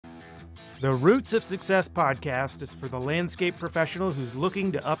The Roots of Success podcast is for the landscape professional who's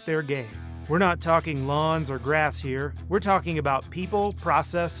looking to up their game. We're not talking lawns or grass here. We're talking about people,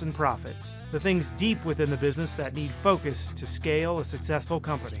 process, and profits. The things deep within the business that need focus to scale a successful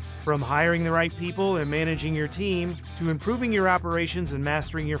company. From hiring the right people and managing your team, to improving your operations and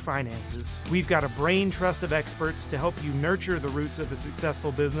mastering your finances, we've got a brain trust of experts to help you nurture the roots of a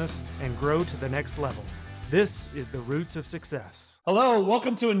successful business and grow to the next level. This is the Roots of Success. Hello,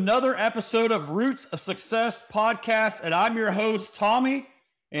 welcome to another episode of Roots of Success podcast, and I'm your host, Tommy,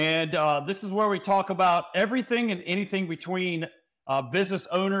 and this is where we talk about everything and anything between business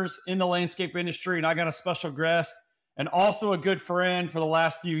owners in the landscape industry, and I got a special guest and also a good friend for the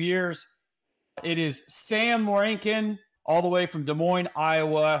last few years. It is Sam Rankin, all the way from Des Moines,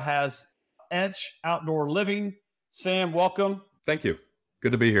 Iowa, has Edge Outdoor Living. Sam, welcome. Thank you.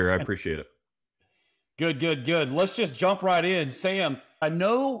 Good to be here. I appreciate it. Good. Let's just jump right in. Sam, I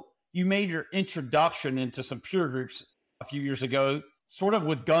know you made your introduction into some peer groups a few years ago, sort of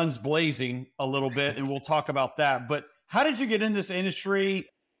with guns blazing a little bit, and we'll talk about that. But how did you get in this industry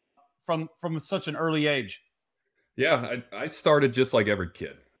from such an early age? Yeah, I started just like every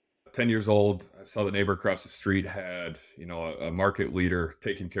kid. 10 years old, I saw the neighbor across the street had, a market leader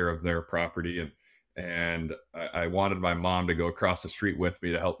taking care of their property, and I wanted my mom to go across the street with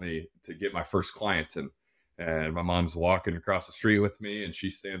me to help me to get my first client. And my mom's walking across the street with me, and she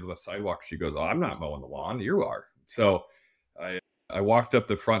stands on the sidewalk. She goes, "Oh, I'm not mowing the lawn. You are." So I walked up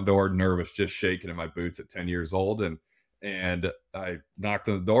the front door, nervous, just shaking in my boots at 10 years old. And I knocked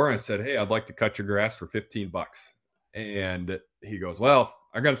on the door and I said, "Hey, I'd like to cut your grass for $15. And he goes, "Well,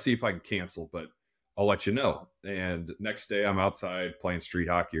 I got to see if I can cancel, but I'll let you know." And next day I'm outside playing street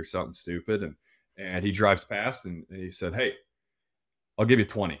hockey or something stupid. And he drives past and he said, "Hey, I'll give you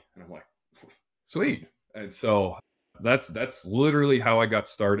 20." And I'm like, "Sweet." And so that's literally how I got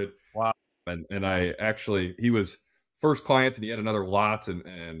started. Wow. And I actually, he was first client and he had another lot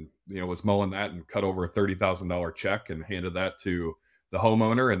and was mowing that and cut over a $30,000 check and handed that to the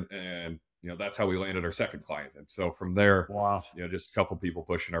homeowner. And that's how we landed our second client. And so from there, wow, just a couple people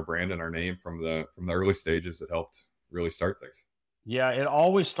pushing our brand and our name from the early stages that helped really start things. Yeah, it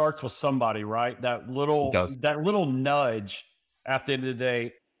always starts with somebody, right? That little nudge at the end of the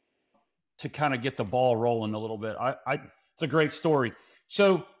day to kind of get the ball rolling a little bit. It's a great story.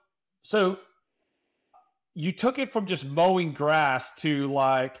 So you took it from just mowing grass to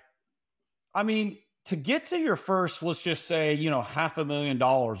to get to your first, let's just say,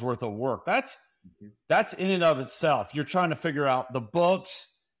 $500,000 worth of work. That's in and of itself. You're trying to figure out the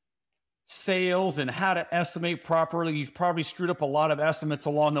books, sales, and how to estimate properly. You've probably screwed up a lot of estimates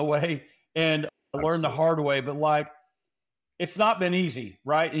along the way and learned the hard way, but it's not been easy,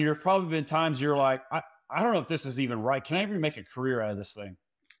 right? And there's probably been times you're like, I don't know if this is even right. Can I even make a career out of this thing?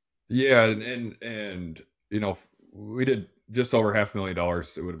 Yeah. And we did just over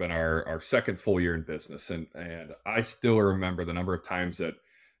 $500,000. It would have been our second full year in business. And I still remember the number of times that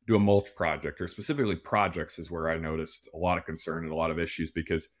do a mulch project, or specifically projects, is where I noticed a lot of concern and a lot of issues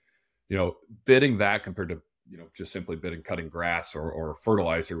because bidding that compared to, just simply bidding cutting grass or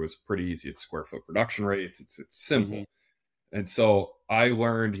fertilizer was pretty easy. It's square foot production rates. It's simple. Mm-hmm. And so I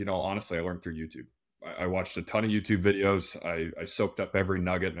learned, honestly, I learned through YouTube. I watched a ton of YouTube videos. I soaked up every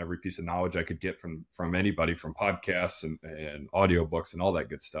nugget and every piece of knowledge I could get from anybody, from podcasts and audiobooks and all that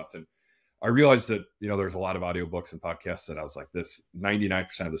good stuff. And I realized that, there's a lot of audiobooks and podcasts that I was like,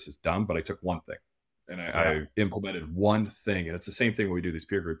 99% of this is dumb, but I took one thing. And I implemented one thing. And it's the same thing when we do these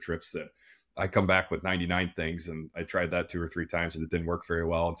peer group trips, that I come back with 99 things. And I tried that 2 or 3 times and it didn't work very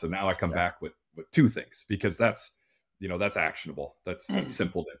well. And so now I come back with 2 things, because that's actionable. That's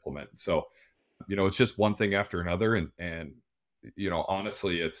simple to implement. So, it's just one thing after another. And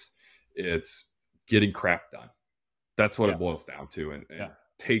honestly, it's getting crap done. That's what it boils down to. And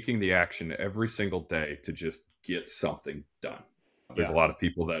taking the action every single day to just get something done. There's a lot of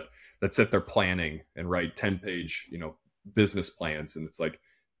people that sit there planning and write 10-page, business plans. And it's like,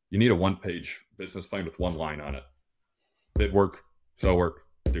 you need a 1-page business plan with 1 line on it. Bid work, sell work,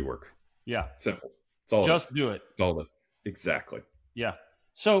 do work. Yeah. Simple. It's all just do it. It's all this. Exactly. Yeah.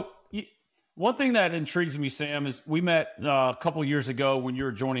 So one thing that intrigues me, Sam, is we met a couple of years ago when you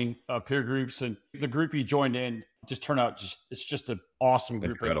were joining peer groups, and the group you joined in just turned out it's just an awesome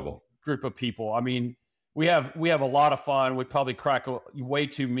group of people. I mean, we have a lot of fun. We probably crack way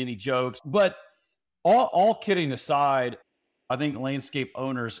too many jokes, but all kidding aside, I think landscape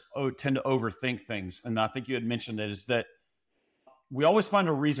owners tend to overthink things. And I think you had mentioned it, is that we always find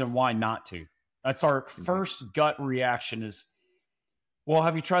a reason why not to. That's our first gut reaction is, Well,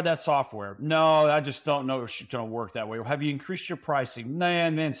 have you tried that software? No, I just don't know if it's going to work that way. Or have you increased your pricing?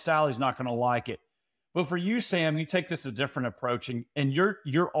 Man, Sally's not going to like it. But for you, Sam, you take this a different approach, and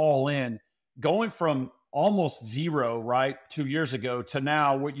you're all in, going from almost zero, right, 2 years ago to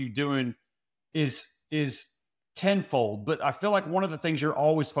now. What you're doing is tenfold. But I feel like one of the things you're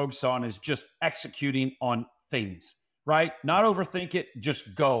always focused on is just executing on things, right? Not overthink it,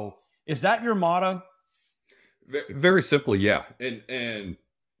 just go. Is that your motto? Very simply, yeah. And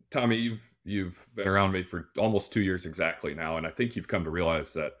Tommy, you've been around me for almost 2 years exactly now, and I think you've come to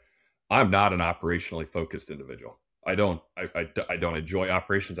realize that I'm not an operationally focused individual. I don't enjoy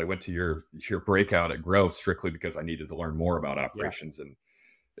operations. I went to your breakout at Growth strictly because I needed to learn more about operations, and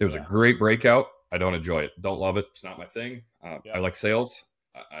it was a great breakout. I don't enjoy it. Don't love it. It's not my thing. I like sales.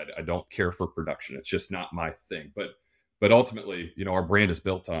 I don't care for production. It's just not my thing. But ultimately, our brand is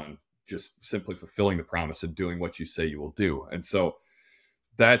built on just simply fulfilling the promise and doing what you say you will do. And so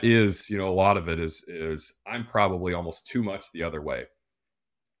that is, a lot of it is I'm probably almost too much the other way.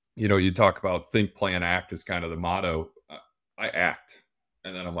 You talk about think, plan, act is kind of the motto. I act.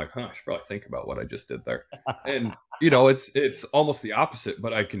 And then I'm like, I should probably think about what I just did there. And, it's almost the opposite,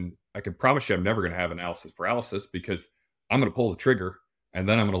 but I can promise you I'm never going to have analysis paralysis, because I'm going to pull the trigger and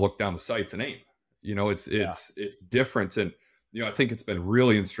then I'm going to look down the sights and aim. It's different. And, I think it's been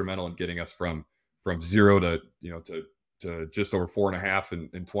really instrumental in getting us from zero to just over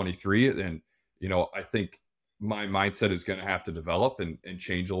 4.5 in 23. And, I think my mindset is going to have to develop and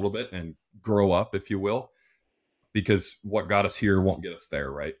change a little bit and grow up, if you will, because what got us here won't get us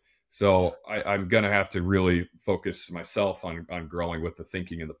there. Right. So I'm going to have to really focus myself on growing with the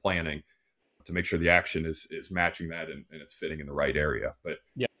thinking and the planning to make sure the action is matching that and it's fitting in the right area. But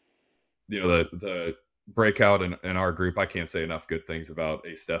the breakout in our group, I can't say enough good things about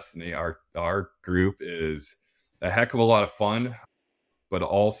Ace Destiny. Our group is a heck of a lot of fun, but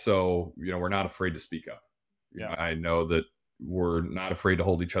also, we're not afraid to speak up. I know that we're not afraid to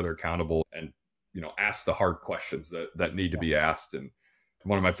hold each other accountable and, ask the hard questions that need to be asked. And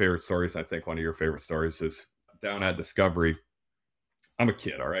one of my favorite stories, I think one of your favorite stories, is down at Discovery. I'm a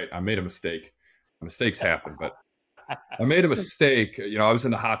kid. All right. I made a mistake. Mistakes happen, but I made a mistake. I was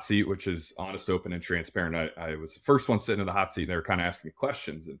in the hot seat, which is honest, open, and transparent. I was the first one sitting in the hot seat, and they were kind of asking me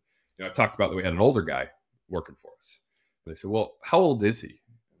questions. And, I talked about that we had an older guy working for us. They said, well, how old is he?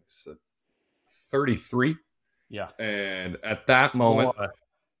 I said, 33. Yeah. And at that moment,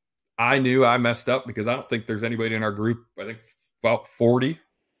 I knew I messed up, because I don't think there's anybody in our group, I think about 40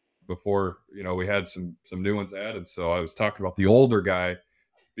 before, we had some new ones added. So I was talking about the older guy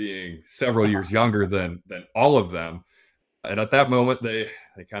being several years younger than all of them. And at that moment, they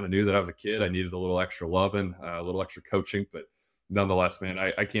kind of knew that I was a kid. I needed a little extra loving, a little extra coaching, but nonetheless, man,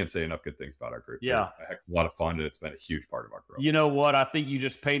 I can't say enough good things about our group. Yeah. A heck of a lot of fun, and it's been a huge part of our growth. You know what? I think you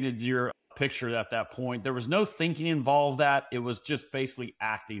just painted your picture at that point. There was no thinking involved. That it was just basically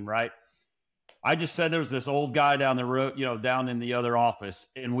acting, right? I just said there was this old guy down the road, down in the other office,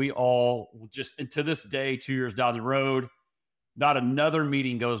 and we all just, and to this day, 2 years down the road, not another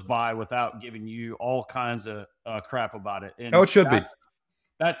meeting goes by without giving you all kinds of crap about it. And it should be.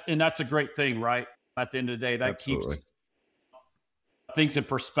 That's a great thing, right? At the end of the day, that Absolutely keeps things in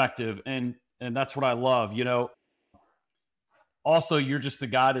perspective. And that's what I love, Also, you're just the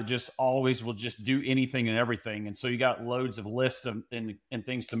guy that just always will just do anything and everything. And so you got loads of lists and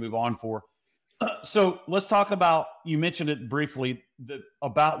things to move on for. So let's talk about, you mentioned it briefly,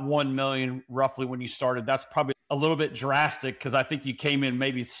 about 1 million roughly when you started. That's probably a little bit drastic, because I think you came in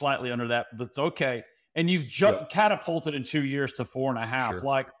maybe slightly under that, but it's okay. And you've catapulted in 2 years to 4.5. Sure.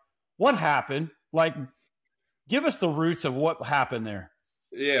 Like, what happened? Like, give us the roots of what happened there.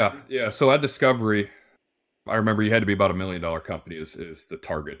 Yeah. So at Discovery, I remember you had to be about $1 million company is the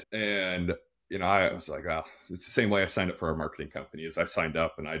target. And, I was like, it's the same way I signed up for our marketing company. Is I signed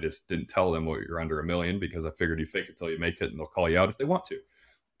up and I just didn't tell them what you're under $1 million, because I figured you fake it till you make it, and they'll call you out if they want to.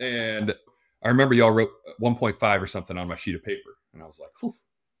 And I remember y'all wrote 1.5 or something on my sheet of paper. And I was like, whew,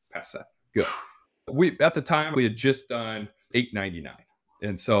 pass that. Good. At the time, we had just done $899.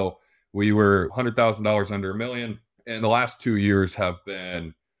 And so we were $100,000 under $1 million. And the last 2 years have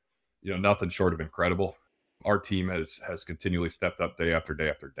been, nothing short of incredible. Our team has continually stepped up day after day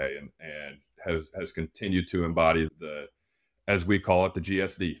after day, and has continued to embody as we call it, the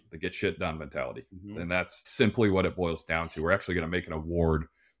GSD, the get shit done mentality. Mm-hmm. And that's simply what it boils down to. We're actually going to make an award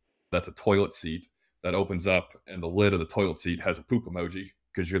that's a toilet seat that opens up, and the lid of the toilet seat has a poop emoji,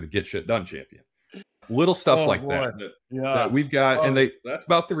 because you're the get shit done champion. Little stuff like that we've got. And that's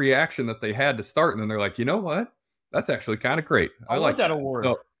about the reaction that they had to start. And then they're like, you know what? That's actually kind of great. I like that award.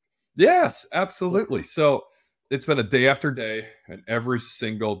 So, yes, absolutely. So it's been a day after day, and every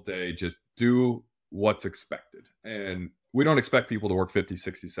single day, just do what's expected. And we don't expect people to work 50,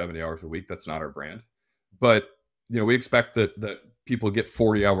 60, 70 hours a week. That's not our brand. But, we expect that people get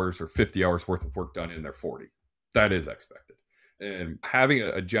 40 hours or 50 hours worth of work done in their 40. That is expected. And having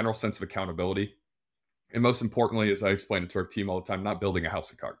a general sense of accountability. And most importantly, as I explain it to our team all the time, not building a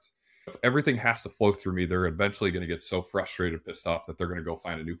house of cards. If everything has to flow through me, they're eventually going to get so frustrated, pissed off that they're going to go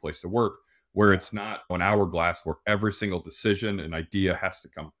find a new place to work, where it's not an hourglass where every single decision and idea has to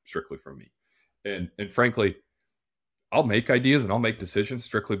come strictly from me. And frankly, I'll make ideas and I'll make decisions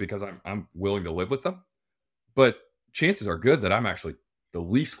strictly because I'm willing to live with them. But chances are good that I'm actually the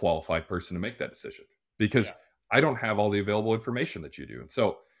least qualified person to make that decision, because I don't have all the available information that you do. And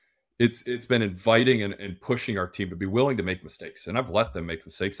so it's been inviting and pushing our team to be willing to make mistakes. And I've let them make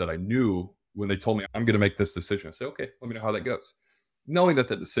mistakes that I knew when they told me I'm going to make this decision. I say, okay, let me know how that goes. Knowing that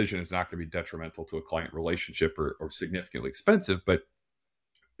the decision is not going to be detrimental to a client relationship or significantly expensive, but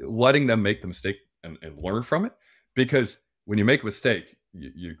letting them make the mistake and learn from it. Because when you make a mistake,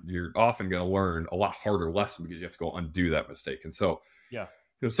 you're often going to learn a lot harder lesson, because you have to go undo that mistake. And so,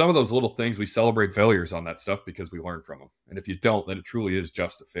 some of those little things, we celebrate failures on that stuff because we learn from them. And if you don't, then it truly is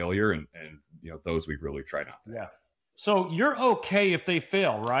just a failure. And those we really try not to have. So you're okay if they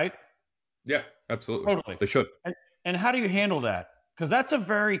fail, right? Yeah, absolutely. Totally. They should. And how do you handle that? Because that's a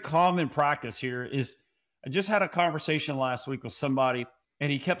very common practice here. I just had a conversation last week with somebody,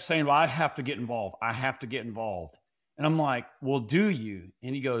 and he kept saying, well, I have to get involved. I have to get involved. And I'm like, well, do you?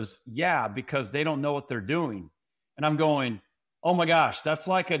 And he goes, yeah, because they don't know what they're doing. And I'm going, oh my gosh, that's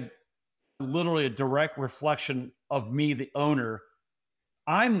like literally a direct reflection of me, the owner.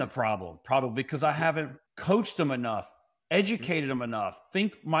 I'm the problem, probably because I haven't coached them enough, educated them enough,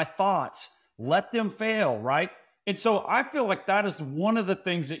 think my thoughts, let them fail, right? And so I feel like that is one of the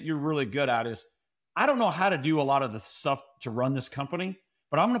things that you're really good at. Is I don't know how to do a lot of the stuff to run this company,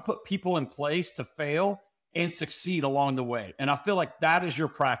 but I'm going to put people in place to fail and succeed along the way. And I feel like that is your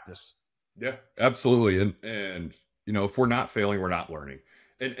practice. Yeah, absolutely. And if we're not failing, we're not learning.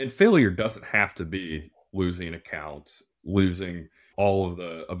 And failure doesn't have to be losing an account, losing all of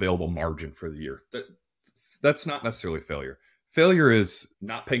the available margin for the year. That's not necessarily failure. Failure is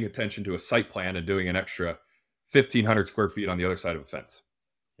not paying attention to a site plan and doing an extra 1,500 square feet on the other side of a fence.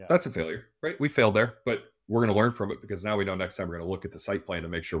 Yeah. That's a failure, right? We failed there, but we're going to learn from it, because now we know next time we're going to look at the site plan to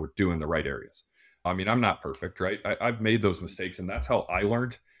make sure we're doing the right areas. I mean, I'm not perfect, right? I've made those mistakes, and that's how I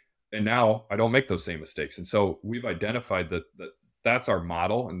learned. And now I don't make those same mistakes. And so we've identified that's our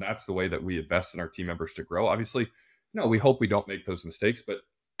model, and that's the way that we invest in our team members to grow. Obviously, we hope we don't make those mistakes, but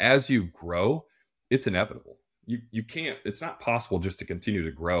as you grow, it's inevitable. You can't, it's not possible just to continue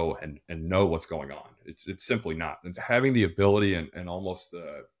to grow and know what's going on. It's simply not. And having the ability and almost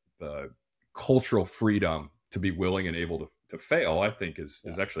the cultural freedom to be willing and able to fail, I think is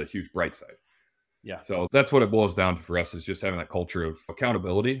actually a huge bright side. Yeah. So that's what it boils down to for us, is just having that culture of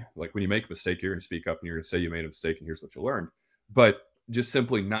accountability. Like when you make a mistake, you're going to speak up and you're going to say you made a mistake and here's what you learned. But just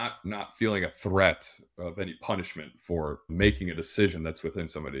simply not feeling a threat of any punishment for making a decision that's within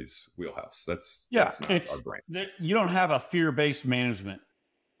somebody's wheelhouse. That's not our brand. You don't have a fear-based management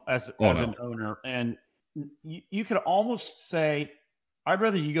as an owner. And you could almost say, I'd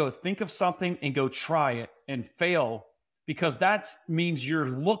rather you go think of something and go try it and fail, because that means you're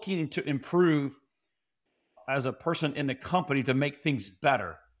looking to improve as a person in the company to make things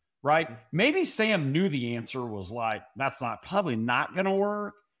better, right? Maybe Sam knew the answer was like, that's probably not going to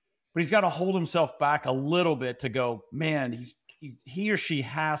work, but he's got to hold himself back a little bit to go, man, he or she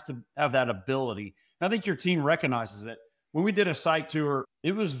has to have that ability. And I think your team recognizes it. When we did a site tour,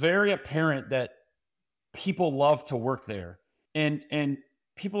 it was very apparent that people love to work there, and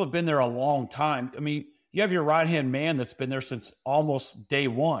people have been there a long time. I mean, you have your right-hand man that's been there since almost day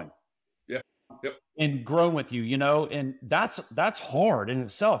one. Yeah. Yep. And grown with you, and that's hard in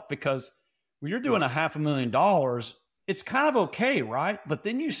itself, because when you're doing $500,000, it's kind of okay, right? But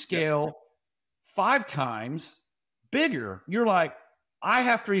then you scale 5 times bigger. You're like, I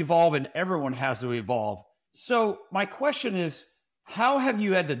have to evolve, and everyone has to evolve. So my question is, how have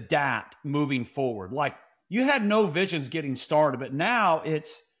you had to adapt moving forward? Like, you had no visions getting started, but now I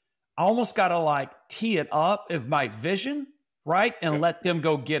almost got to tee it up of my vision, right? And let them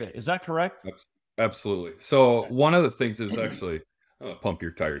go get it. Is that correct? Absolutely. So one of the things is actually, I'm gonna pump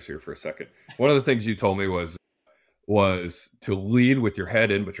your tires here for a second. One of the things you told me was to lead with your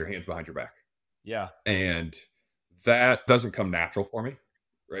head in, but your hands behind your back. Yeah. And that doesn't come natural for me,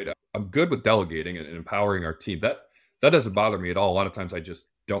 right? I'm good with delegating and empowering our team. That doesn't bother me at all. A lot of times I just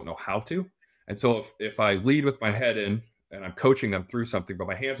don't know how to. And so if I lead with my head in and I'm coaching them through something, but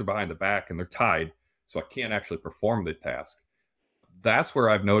my hands are behind the back and they're tied, so I can't actually perform the task. That's where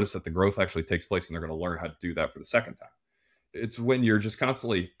I've noticed that the growth actually takes place, and they're going to learn how to do that for the second time. It's when you're just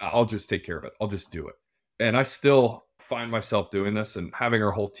constantly, I'll just take care of it. I'll just do it. And I still find myself doing this, and having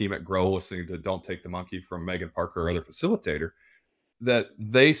our whole team at Grow listening to Don't Take the Monkey from Megan Parker, our other facilitator, that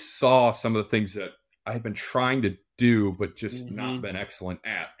they saw some of the things that I had been trying to do, but just not been excellent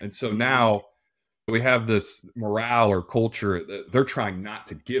at. And so now we have this morale or culture that they're trying not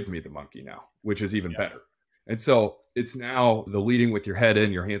to give me the monkey now, which is even better. And so it's now the leading with your head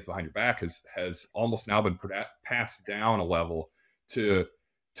in, your hands behind your back has almost now been passed down a level to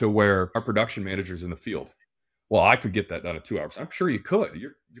where our production managers in the field. Well, I could get that done in 2 hours. I'm sure you could.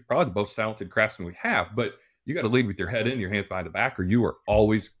 You're probably the most talented craftsman we have, but you got to lead with your head in, your hands behind the back, or you are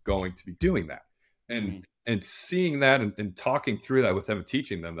always going to be doing that. And seeing that and talking through that with them and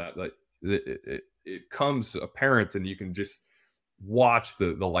teaching them that, like, it comes apparent, and you can just watch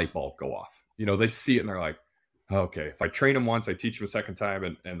the light bulb go off. You know, they see it and they're like, okay, if I train them once, I teach them a second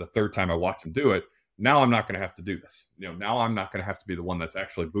time, and the third time I watch them do it, now I'm not going to have to do this. You know, now I'm not going to have to be the one that's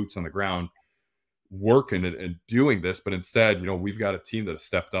actually boots on the ground working and doing this, but instead, you know, we've got a team that has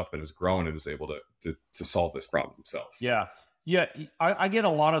stepped up and has grown and is able to solve this problem themselves. Yeah. I get a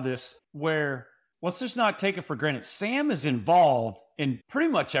lot of this where, let's just not take it for granted. Sam is involved in pretty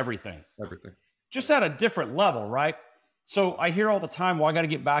much everything, just at a different level, right? So I hear all the time, well, I got to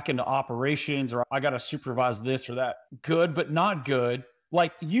get back into operations, or I got to supervise this or that. Good, but not good.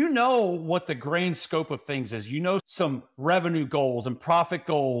 Like, you know what the grand scope of things is. You know some revenue goals and profit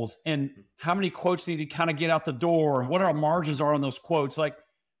goals, and how many quotes need to kind of get out the door, what our margins are on those quotes, like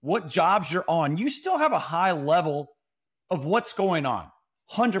what jobs you're on. You still have a high level of what's going on,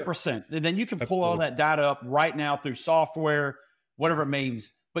 100%. And then you can pull all that data up right now through software, whatever it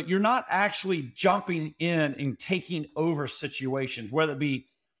means. But you're not actually jumping in and taking over situations, whether it be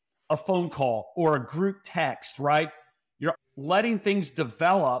a phone call or a group text, right? You're letting things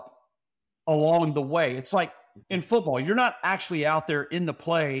develop along the way. It's like in football, you're not actually out there in the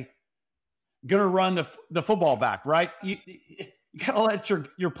play going to run the football back, right? You got to let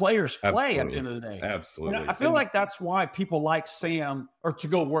your players play at the end of the day. Absolutely. And I feel like that's why people like Sam, or to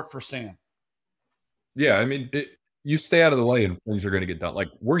go work for Sam. Yeah, I mean, you stay out of the way and things are going to get done. Like,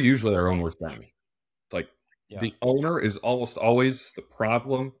 we're usually our own worst enemy. It's like the owner is almost always the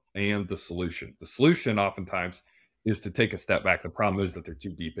problem and the solution. The solution oftentimes is to take a step back. The problem is that they're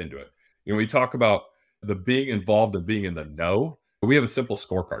too deep into it. You know, we talk about the being involved and being in the know. We have a simple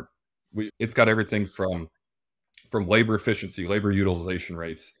scorecard. It's got everything from labor efficiency, labor utilization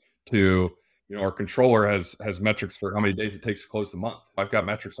rates, to, you know, our controller has metrics for how many days it takes to close the month. I've got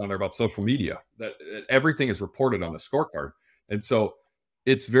metrics on there about social media, that everything is reported on the scorecard. And so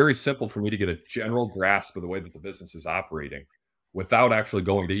it's very simple for me to get a general grasp of the way that the business is operating without actually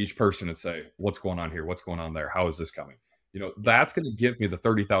going to each person and say, what's going on here? What's going on there? How is this coming? You know, that's going to give me the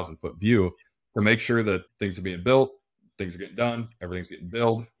 30,000 foot view to make sure that things are being built, things are getting done, everything's getting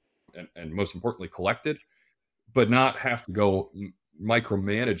billed, and most importantly, collected, but not have to go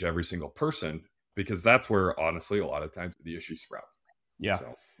micromanage every single person, because that's where, honestly, a lot of times the issues sprout. Yeah.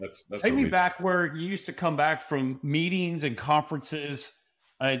 So that's take me back where you used to come back from meetings and conferences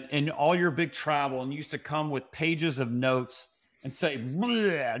and all your big travel, and you used to come with pages of notes and say,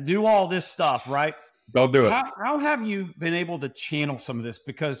 do all this stuff, right? Don't do it. How have you been able to channel some of this?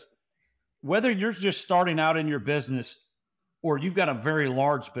 Because whether you're just starting out in your business or you've got a very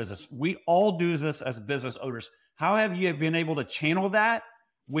large business, we all do this as business owners. How have you been able to channel that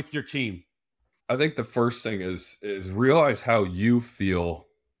with your team? I think the first thing is realize how you feel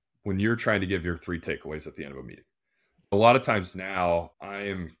when you're trying to give your 3 takeaways at the end of a meeting. A lot of times now I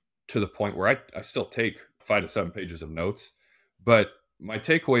am to the point where I still take 5 to 7 pages of notes, but my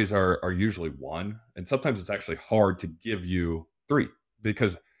takeaways are usually 1. And sometimes it's actually hard to give you 3,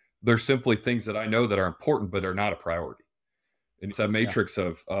 because they're simply things that I know that are important, but are not a priority. And it's a matrix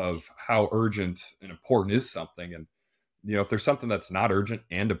of how urgent and important is something. And, you know, if there's something that's not urgent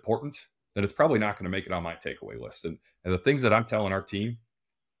and important, then it's probably not going to make it on my takeaway list. And the things that I'm telling our team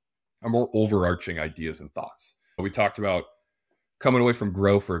are more overarching ideas and thoughts. We talked about coming away from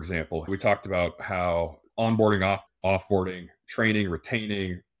Grow, for example. We talked about how onboarding, offboarding, training,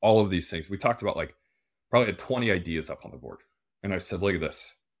 retaining, all of these things. We talked about, like, probably had 20 ideas up on the board. And I said, look at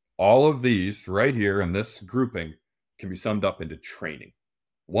this. All of these right here in this grouping can be summed up into training.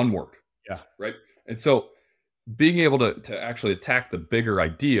 1 word. Yeah. Right. And so being able to actually attack the bigger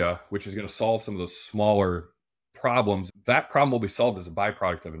idea, which is going to solve some of those smaller problems, that problem will be solved as a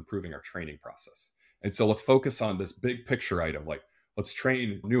byproduct of improving our training process. And so let's focus on this big picture item. Like, let's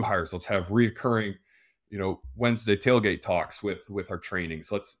train new hires. Let's have reoccurring, you know, Wednesday tailgate talks with our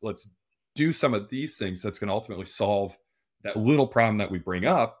trainings. Let's do some of these things, that's going to ultimately solve that little problem that we bring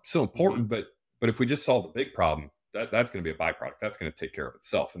up. Still important, but if we just solve the big problem, that's going to be a byproduct. That's going to take care of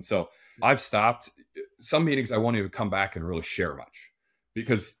itself. And so I've stopped some meetings. I won't even come back and really share much,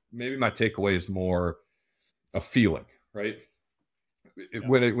 because maybe my takeaway is more a feeling, right?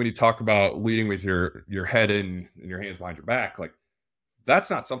 When you talk about leading with your head in and your hands behind your back, like, that's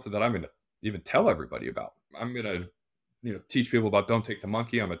not something that I'm going to even tell everybody about. I'm going to, teach people about don't take the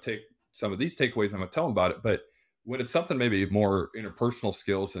monkey. I'm going to take some of these takeaways. I'm going to tell them about it. But when it's something maybe more interpersonal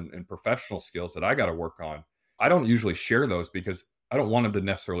skills and professional skills that I got to work on, I don't usually share those, because I don't want them to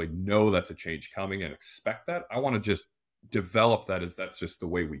necessarily know that's a change coming and expect that. I want to just develop that as that's just the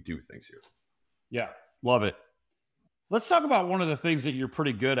way we do things here. Yeah, love it. Let's talk about one of the things that you're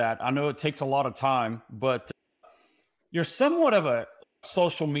pretty good at. I know it takes a lot of time, but you're somewhat of a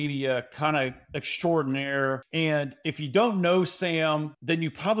social media kind of extraordinaire. And if you don't know Sam, then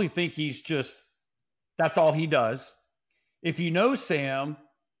you probably think that's all he does. If you know Sam,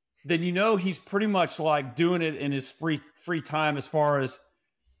 then he's pretty much like doing it in his free time, as far as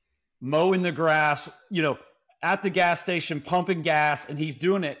mowing the grass, at the gas station, pumping gas, and he's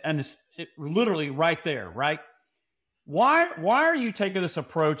doing it. And it's literally right there, right? Why are you taking this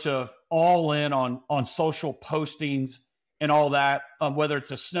approach of all in on social postings and all that, whether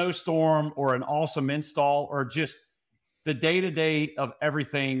it's a snowstorm or an awesome install or just the day-to-day of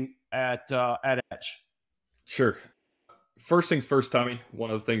everything at Etch? Sure. First things first, Tommy, one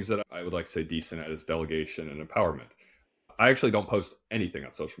of the things that I would like to say decent at is delegation and empowerment. I actually don't post anything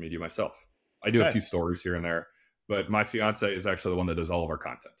on social media myself. I do a few stories here and there, but my fiance is actually the one that does all of our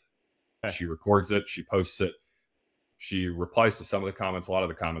content. Okay. She records it. She posts it. She replies to some of the comments. A lot of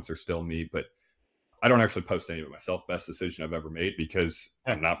the comments are still me, but I don't actually post any of it myself. Best decision I've ever made, because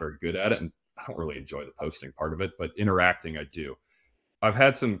I'm not very good at it, and I don't really enjoy the posting part of it, but interacting I do. I've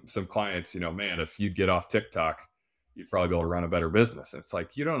had some clients, man, if you'd get off TikTok, you'd probably be able to run a better business. And it's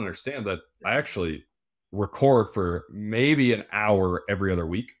like, you don't understand that I actually record for maybe an hour every other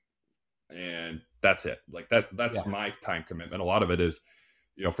week, and that's it. Like that's my time commitment. A lot of it is,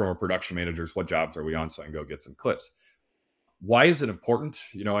 from our production managers, what jobs are we on, so I can go get some clips. Why is it important?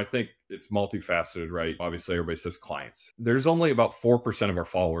 I think it's multifaceted, right? Obviously, everybody says clients. There's only about 4% of our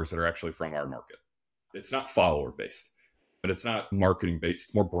followers that are actually from our market. It's not follower based, but it's not marketing based.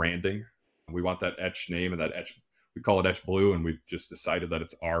 It's more branding. We want that Etch name, and that Etch, we call it Etch Blue, and we've just decided that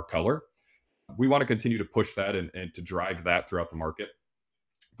it's our color. We want to continue to push that and to drive that throughout the market.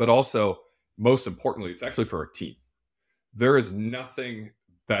 But also, most importantly, it's actually for our team. There is nothing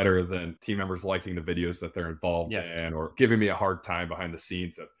better than team members liking the videos that they're involved in, or giving me a hard time behind the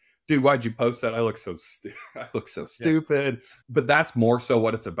scenes of, dude, why'd you post that? I look so stupid. But that's more so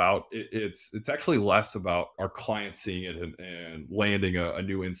what it's about. It's actually less about our clients seeing it and landing a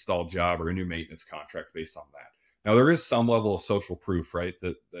new install job or a new maintenance contract based on that. Now, there is some level of social proof, right?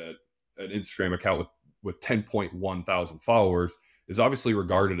 That an Instagram account with 10.1 thousand followers is obviously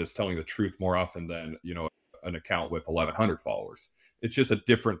regarded as telling the truth more often than, an account with 1,100 followers. It's just a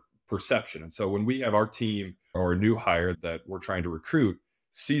different perception. And so when we have our team or a new hire that we're trying to recruit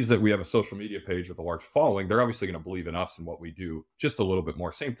sees that we have a social media page with a large following, they're obviously going to believe in us and what we do just a little bit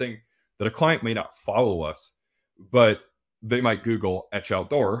more. Same thing that a client may not follow us, but they might Google Etch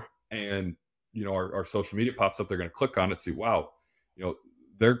Outdoor, and, our social media pops up. They're going to click on it, see, wow,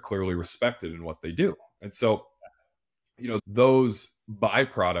 they're clearly respected in what they do. And so, those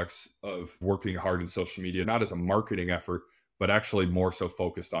byproducts of working hard in social media, not as a marketing effort, but actually more so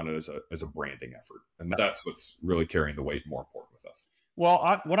focused on it as a branding effort. And that's what's really carrying the weight, more important with us.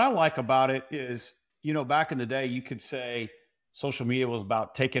 Well, what I like about it is, back in the day, you could say social media was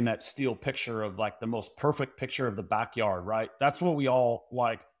about taking that still picture of like the most perfect picture of the backyard, right? That's what we all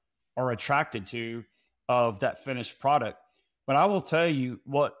are attracted to, of that finished product. But I will tell you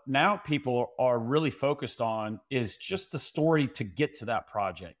what now people are really focused on is just the story to get to that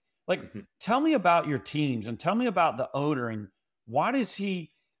project. Tell me about your teams, and tell me about the owner, and why does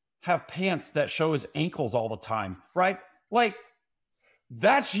he have pants that show his ankles all the time, right?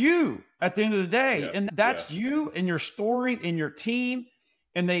 That's you at the end of the day. Yes, and that's you and your story and your team.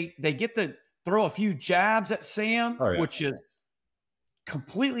 And they get to throw a few jabs at Sam, which is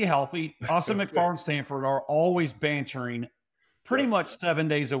completely healthy. Us and McFarland Stanford are always bantering pretty much 7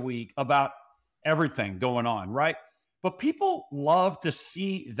 days a week about everything going on, right? But people love to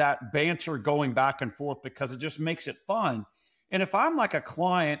see that banter going back and forth because it just makes it fun. And if I'm like a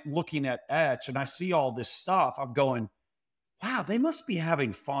client looking at Etch and I see all this stuff, I'm going, wow, they must be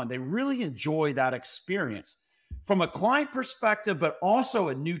having fun. They really enjoy that experience from a client perspective, but also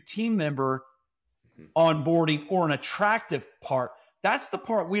a new team member onboarding or an attractive part. that's the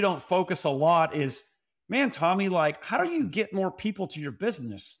part we don't focus a lot is, man, Tommy, like, how do you get more people to your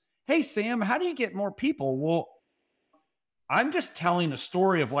business? Hey, Sam, how do you get more people? Well, I'm just telling a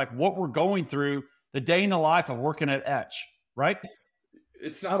story of like what we're going through the day in the life of working at Etch, right?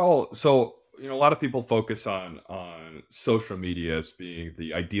 It's not all. So, a lot of people focus on social media as being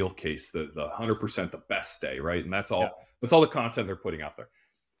the ideal case, the 100% the best day, right? And Yeah. that's all the content they're putting out there.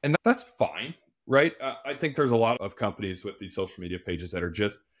 And that's fine, right? I think there's a lot of companies with these social media pages that are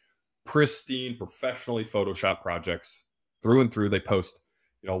just pristine, professionally Photoshop projects through and through. They post,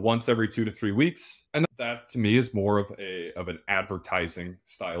 once every 2 to 3 weeks, and that to me is more of an advertising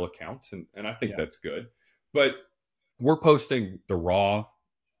style account, and I think that's good. But we're posting the raw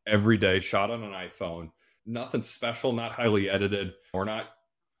every day, shot on an iPhone, nothing special, not highly edited. We're not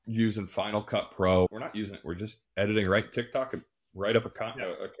using Final Cut Pro. We're not using it. We're just editing right TikTok and write up a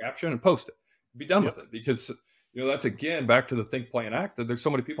caption and post it. Be done with it, because that's again back to the think, plan, act. That there's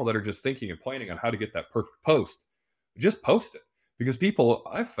so many people that are just thinking and planning on how to get that perfect post. Just post it, because people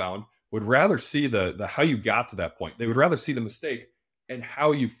I've found would rather see the how you got to that point. They would rather see the mistake and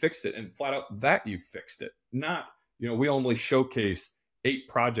how you fixed it, and flat out that you fixed it. Not we only showcase 8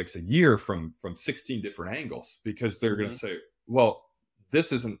 projects a year from 16 different angles, because they're going to say, well,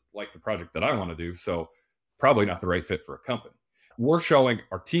 this isn't like the project that I want to do, so probably not the right fit for a company. We're showing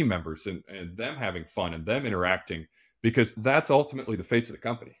our team members and them having fun and them interacting, because that's ultimately the face of the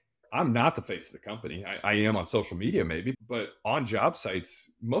company. I'm not the face of the company. I am on social media maybe, but on job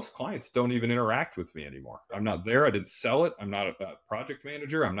sites, most clients don't even interact with me anymore. I'm not there. I didn't sell it. I'm not a project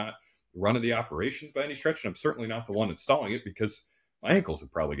manager. I'm not running the operations by any stretch. And I'm certainly not the one installing it, because my ankles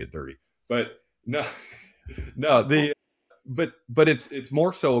would probably get dirty. But no, but it's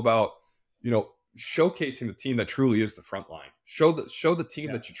more so about, showcasing the team that truly is the front line. Show the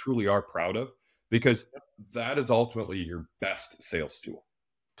team that you truly are proud of, because that is ultimately your best sales tool.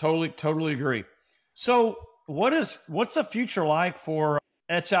 Totally agree. So what's the future like for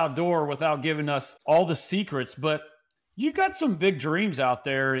Etch Outdoor, without giving us all the secrets? But you've got some big dreams out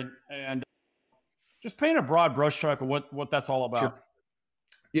there, and just paint a broad brushstroke of what that's all about. Sure.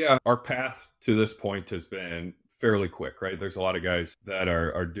 Yeah, our path to this point has been fairly quick, right? There's a lot of guys that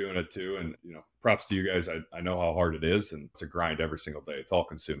are doing it too. And, props to you guys. I know how hard it is, and it's a grind every single day. It's all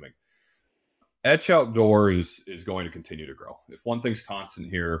consuming. Etch Outdoor is going to continue to grow. If one thing's constant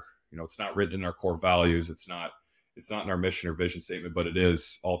here, it's not written in our core values. It's not in our mission or vision statement, but it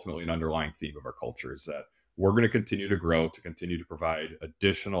is ultimately an underlying theme of our culture, is that we're going to continue to grow, to continue to provide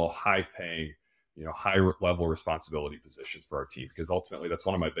additional high paying, high level responsibility positions for our team, because ultimately that's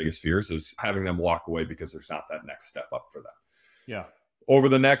one of my biggest fears, is having them walk away because there's not that next step up for them. Yeah. Over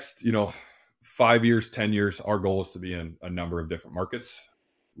the next, 5 years, 10 years, our goal is to be in a number of different markets.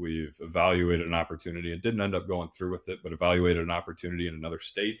 We've evaluated an opportunity and didn't end up going through with it, but evaluated an opportunity in another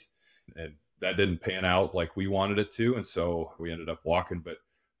state, and that didn't pan out like we wanted it to. And so we ended up walking, but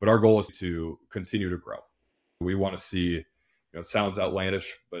our goal is to continue to grow. We want to see, it sounds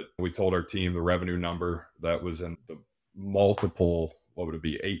outlandish, but we told our team the revenue number that was in the multiple, what would it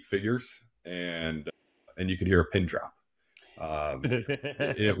be, 8 figures, and you could hear a pin drop.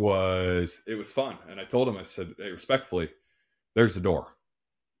 It was fun. And I told him, I said, hey, respectfully, there's the door.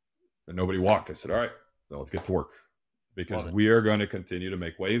 And nobody walked. I said, all right, then let's get to work, because we are going to continue to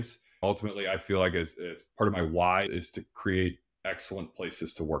make waves. Ultimately, I feel like it's part of my why is to create excellent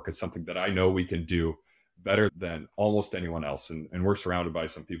places to work. It's something that I know we can do better than almost anyone else. And we're surrounded by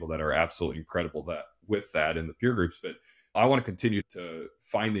some people that are absolutely incredible with that in the peer groups. But I want to continue to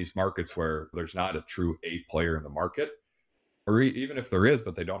find these markets where there's not a true A player in the market, or even if there is,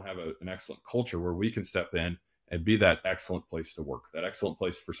 but they don't have an excellent culture, where we can step in and be that excellent place to work, that excellent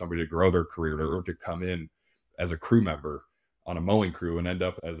place for somebody to grow their career, or to come in as a crew member on a mowing crew and end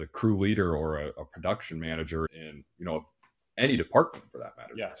up as a crew leader or a production manager in, any department for that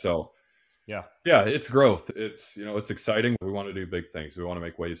matter. Yeah. So yeah, it's growth. It's, it's exciting. We want to do big things. We want to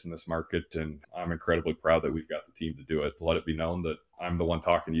make waves in this market. And I'm incredibly proud that we've got the team to do it. Let it be known that I'm the one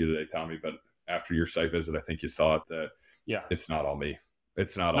talking to you today, Tommy, but after your site visit, I think you saw it, that it's not all me.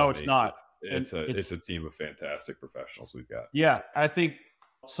 It's not all me. No, it's not. It's a team of fantastic professionals we've got. Yeah. I think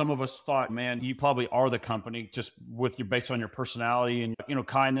some of us thought, man, you probably are the company just based on your personality and,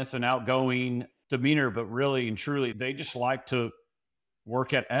 kindness and outgoing demeanor, but really and truly, they just like to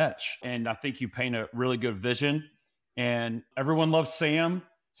work at Etch. And I think you paint a really good vision, and everyone loves Sam.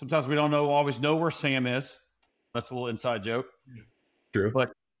 Sometimes we don't always know where Sam is. That's a little inside joke. True.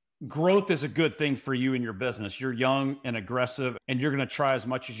 But growth is a good thing for you in your business. You're young and aggressive, and you're going to try as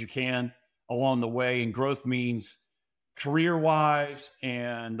much as you can along the way. And growth means career-wise,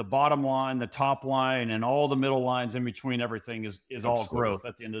 and the bottom line, the top line, and all the middle lines in between everything is all growth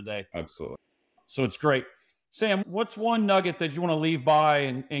at the end of the day. Absolutely. So it's great. Sam, what's one nugget that you want to leave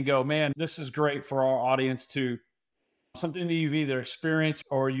by and go, man, this is great for our audience to something that you've either experienced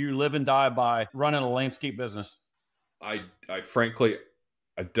or you live and die by running a landscape business? I frankly,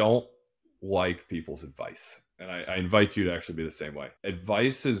 I don't like people's advice. And I invite you to actually be the same way.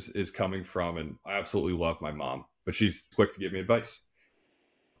 Advice is coming from, and I absolutely love my mom, but she's quick to give me advice.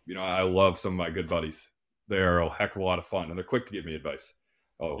 You know, I love some of my good buddies. They're a heck of a lot of fun, and they're quick to give me advice.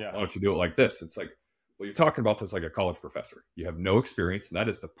 Oh, yeah. Why don't you do it like this? It's like, well, you're talking about this like a college professor. You have no experience, and that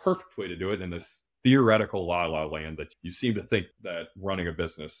is the perfect way to do it in this theoretical la-la land that you seem to think that running a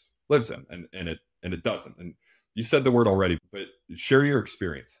business lives in, and it doesn't. And you said the word already, but share your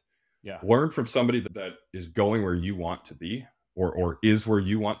experience. Yeah. Learn from somebody that is going where you want to be or is where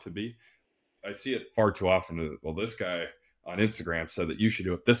you want to be. I see it far too often. Well, this guy on Instagram said that you should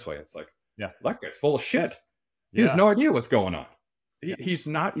do it this way. It's like, yeah, that guy's full of shit. He has no idea what's going on. He's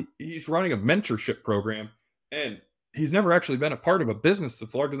running a mentorship program, and he's never actually been a part of a business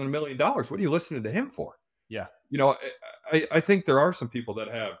that's larger than $1 million. What are you listening to him for? Yeah. You know, I think there are some people that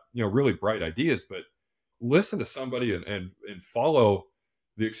have, you know, really bright ideas, but listen to somebody and follow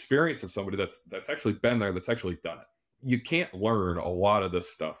the experience of somebody that's actually been there, that's actually done it. You can't learn a lot of this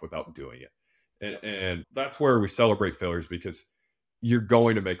stuff without doing it. And that's where we celebrate failures, because you're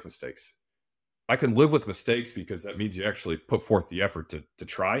going to make mistakes. I can live with mistakes because that means you actually put forth the effort to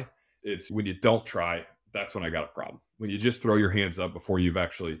try. It's when you don't try, that's when I got a problem. When you just throw your hands up before you've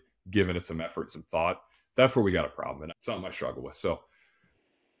actually given it some effort, some thought, that's where we got a problem. And it's something I struggle with. So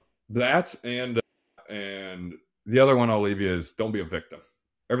that, and the other one I'll leave you is, don't be a victim.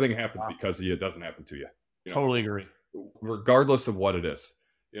 Everything happens because of you. It doesn't happen to you. Totally agree. Regardless of what it is,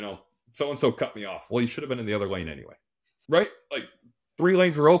 you know, so-and-so cut me off. Well, you should have been in the other lane anyway, right? Like 3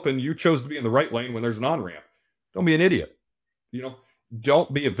 lanes were open. You chose to be in the right lane when there's an on-ramp. Don't be an idiot. You know,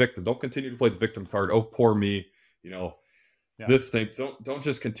 don't be a victim. Don't continue to play the victim card. Oh, poor me. You know, this thing. Don't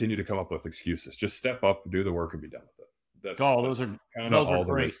just continue to come up with excuses. Just step up, do the work, and be done with it. Those are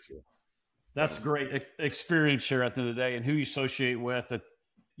great. That's So. Great experience share at the end of the day, and who you associate with. That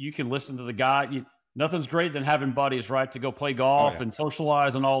you can listen to the guy. Nothing's greater than having buddies, right? To go play golf and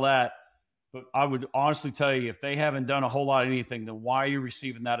socialize and all that. But I would honestly tell you, if they haven't done a whole lot of anything, then why are you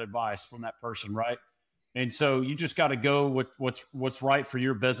receiving that advice from that person, right? And so you just got to go with what's right for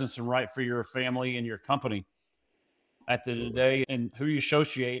your business and right for your family and your company at the end of the day. And who you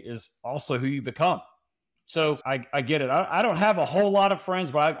associate is also who you become. So I get it. I don't have a whole lot of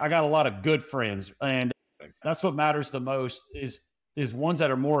friends, but I got a lot of good friends. And that's what matters the most is ones that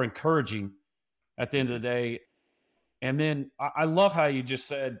are more encouraging at the end of the day. And then I love how you just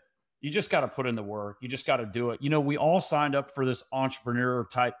said, you just got to put in the work. You just got to do it. You know, we all signed up for this entrepreneur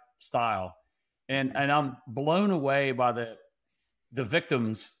type style. And I'm blown away by the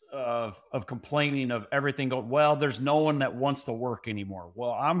victims of complaining of everything going, well, there's no one that wants to work anymore.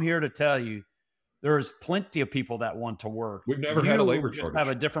 Well, I'm here to tell you, there's plenty of people that want to work. We've never had a labor shortage. Have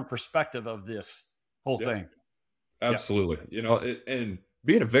a different perspective of this whole thing. Absolutely. Yeah. You know, and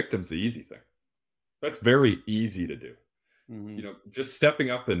being a victim's the easy thing. That's very easy to do. Mm-hmm. You know, just stepping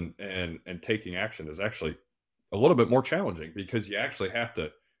up and taking action is actually a little bit more challenging, because you actually have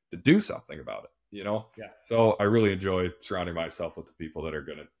to do something about it, you know? Yeah. So I really enjoy surrounding myself with the people that are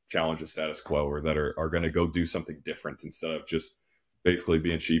going to challenge the status quo, or that are going to go do something different instead of just basically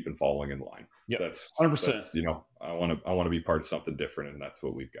being sheep and following in line. Yeah, that's 100%. You know, I want to be part of something different, and that's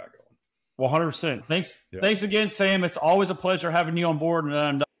what we've got going. Well, 100%. Thanks again, Sam. It's always a pleasure having you on board,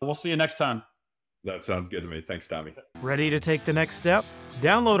 and we'll see you next time. That sounds good to me. Thanks, Tommy. Ready to take the next step?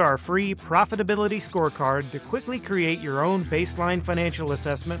 Download our free profitability scorecard to quickly create your own baseline financial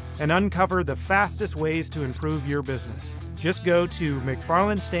assessment and uncover the fastest ways to improve your business. Just go to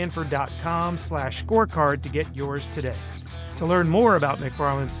mcfarlandstanford.com/scorecard to get yours today. To learn more about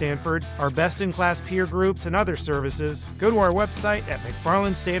McFarland Stanford, our best-in-class peer groups, and other services, go to our website at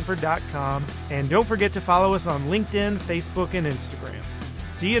mcfarlandstanford.com, and don't forget to follow us on LinkedIn, Facebook, and Instagram.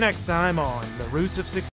 See you next time on The Roots of Success.